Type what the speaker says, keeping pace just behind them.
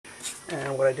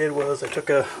And what I did was I took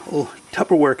a little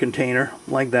Tupperware container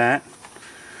like that,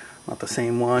 not the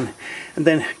same one, and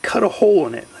then cut a hole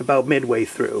in it about midway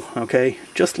through, okay?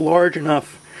 Just large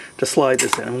enough to slide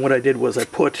this in. And what I did was I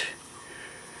put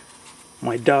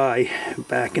my die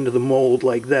back into the mold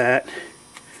like that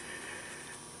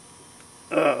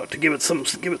to give it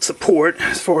support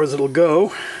as far as it'll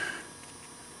go,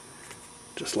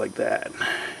 just like that,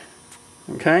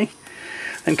 okay?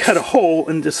 And cut a hole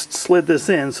and just slid this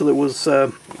in so that it was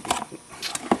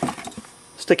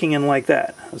sticking in like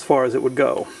that as far as it would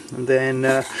go. And then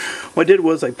what I did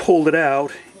was I pulled it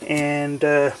out and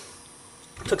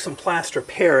took some plaster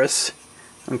Paris,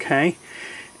 okay,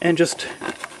 and just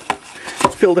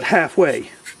filled it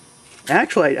halfway.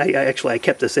 Actually, I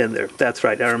kept this in there. That's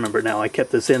right, I remember now. I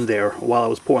kept this in there while I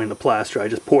was pouring the plaster. I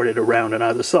just poured it around on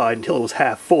either side until it was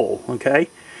half full, okay?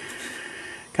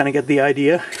 Kind of get the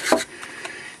idea.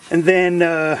 And then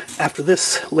after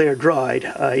this layer dried,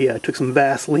 I took some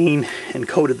Vaseline and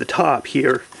coated the top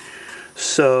here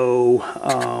so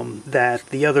that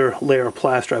the other layer of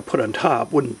plaster I put on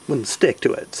top wouldn't stick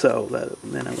to it. So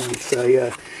then once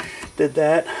I did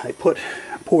that, I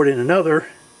poured in another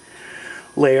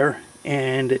layer,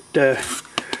 and it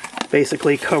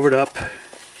basically covered up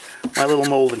my little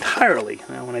mold entirely.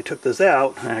 Now when I took this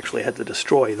out, I actually had to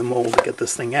destroy the mold to get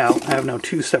this thing out. I have now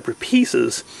two separate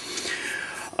pieces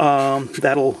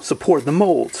that'll support the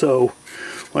mold. So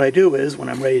what I do is when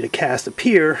I'm ready to cast a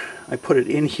pier, I put it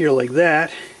in here like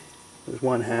that. There's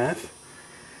one half.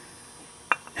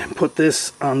 And put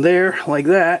this on there like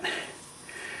that.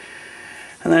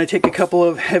 And then I take a couple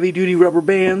of heavy-duty rubber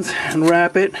bands and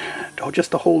wrap it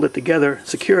just to hold it together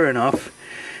secure enough.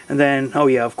 And then, oh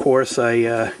yeah, of course,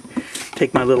 I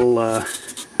take my little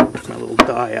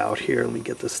die out here. Let me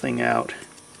get this thing out.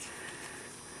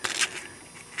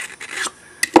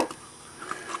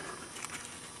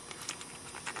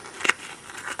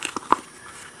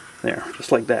 There,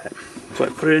 just like that. So I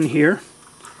put it in here,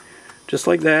 just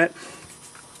like that.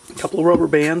 A couple of rubber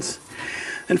bands,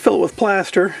 and fill it with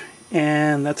plaster.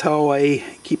 And that's how I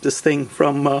keep this thing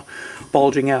from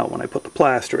bulging out when I put the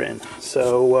plaster in.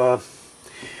 So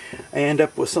I end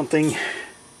up with something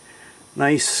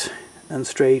nice and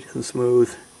straight and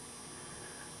smooth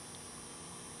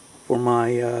for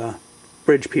my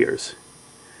bridge piers.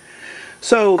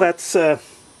 So that's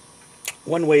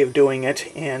one way of doing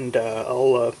it, and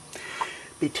I'll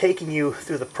be taking you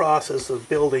through the process of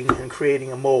building and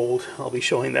creating a mold. I'll be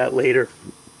showing that later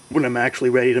when I'm actually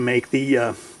ready to make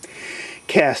the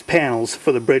cast panels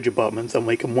for the bridge abutments. I'll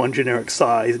make them one generic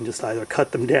size and just either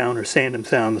cut them down or sand them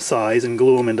down the size and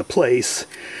glue them into place,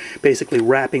 basically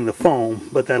wrapping the foam.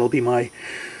 But that'll be my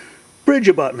bridge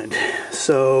abutment.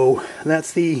 So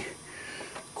that's the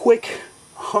quick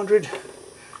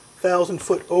 100,000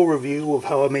 foot overview of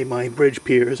how I made my bridge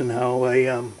piers and how I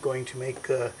am going to make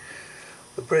the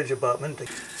bridge abutment.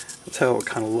 That's how it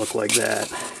kind of look like that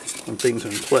when things are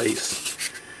in place,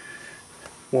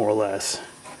 more or less.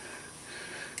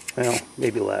 Well,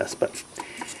 maybe less, but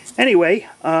anyway,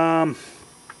 let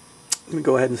me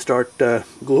go ahead and start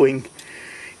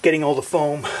getting all the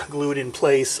foam glued in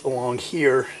place along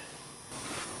here.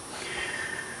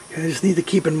 I just need to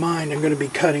keep in mind I'm going to be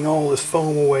cutting all this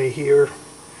foam away here.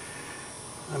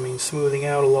 I mean, smoothing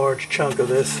out a large chunk of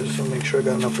this, just to make sure I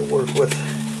got enough to work with.